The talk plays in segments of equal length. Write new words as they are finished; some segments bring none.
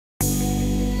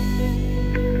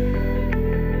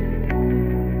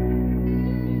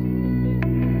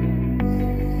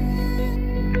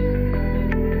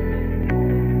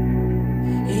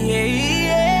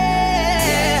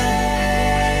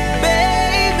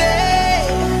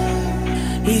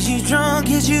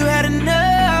cause you had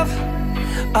enough?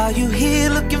 Are you here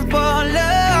looking for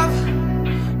love?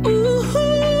 Ooh,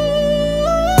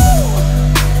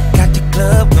 got the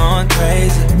club going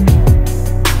crazy.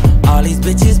 All these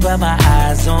bitches but my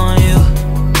eyes on you.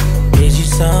 Is you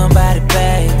somebody,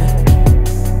 baby?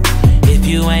 If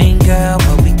you ain't, girl,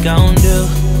 what we gon' do?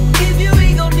 If you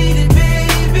ain't gon' need it,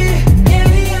 baby, yeah,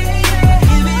 yeah, yeah.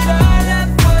 Give it all up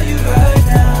for you right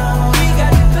now. We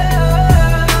got the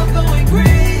club going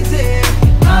crazy.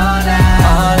 All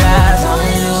eyes on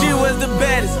you. She was the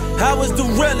baddest, I was the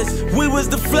realest. We was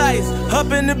the flyest,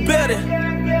 up in the building.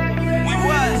 We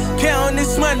was counting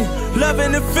this money,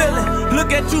 loving the feeling.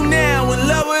 Look at you now, in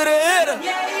love with a hitter.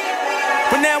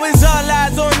 But now it's all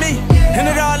eyes on me, and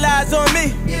it all lies on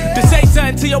me. To say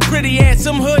something to your pretty ass,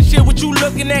 some hood shit, what you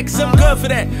looking at, cause I'm good for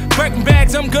that. Birkin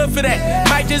bags, I'm good for that.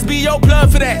 Might just be your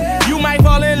blood for that. You might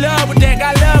fall in love with that,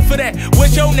 got love for that.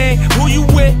 What's your name, who you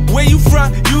with, where you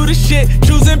from, you the shit.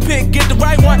 Choose and pick, get the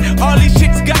right one. All these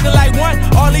chicks got the like one,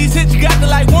 all these hits got the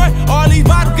like one. All these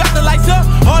bottles got the lights up,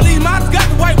 all these models got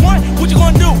the white one. What you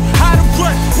gonna do, how to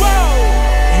run, whoa,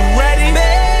 you ready?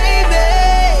 Baby,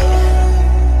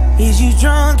 is you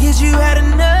drunk, is you had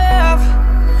enough?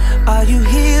 Are you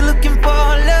here looking for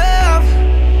love?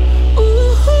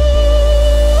 Ooh,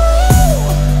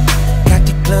 got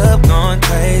the club going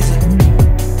crazy.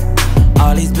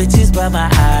 All these bitches but my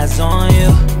eyes on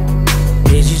you.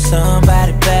 Is you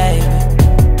somebody, baby?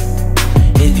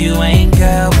 If you ain't,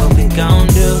 girl, what we gon'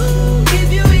 do?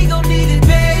 If you ain't gon' need it,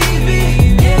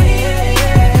 baby, yeah, yeah,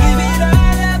 yeah. Give it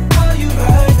all up for you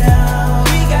right now.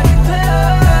 We got the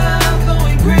club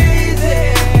going crazy.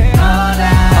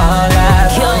 All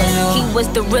eyes on you. He was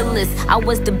the realest, I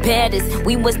was the baddest,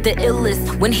 we was the illest.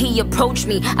 When he approached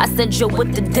me, I said, yo,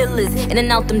 what the deal is? In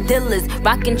and out them dealers,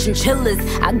 rockin' chinchillas.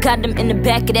 I got him in the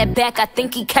back of that back, I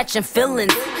think he catching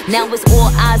feelings. Now it's all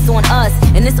eyes on us,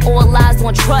 and it's all lies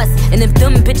on trust. And if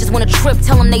them bitches wanna trip,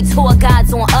 tell them they tour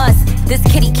guides on us. This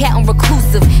kitty cat on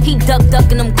reclusive, he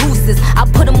ducking them gooses. I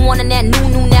put him on in that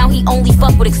new, now he only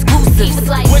fuck with exclusives. He was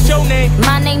like, what's your name?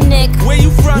 My name Nick. Where you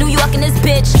from? New York and this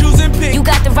bitch. Choose and pick. You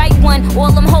got the right one,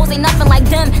 all them hoes ain't nothing like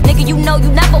them. Nigga, you know you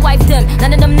never wipe them.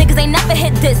 None of them niggas ain't never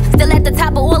hit this. Still at the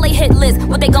top of all they hit list.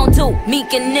 What they gon' do?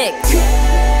 Meek and Nick.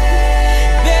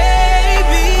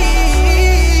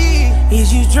 Baby,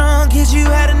 is you drunk, is you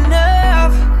had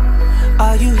enough?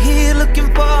 Are you here looking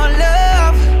for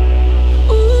love?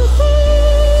 Ooh,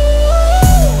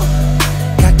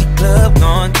 got the club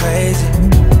going crazy.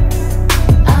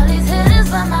 All these hitters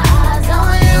but my eyes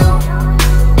on you.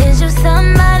 Is you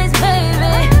somebody's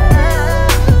baby?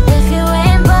 If you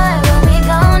ain't, boy, what we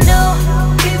gon' do?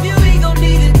 If you ain't gon'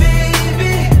 need it,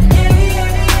 baby, yeah, yeah,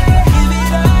 yeah. Give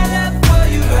it all up for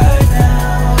you right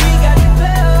now. We got the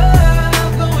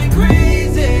club going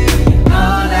crazy.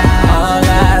 All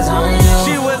eyes on you.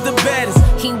 She was the baddest,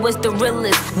 He was the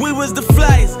realest, we was the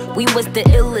flyest. we was the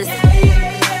illest.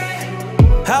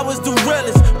 I was the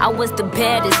realest, I was the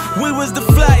baddest. we was the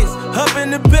flyest, up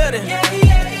in the building.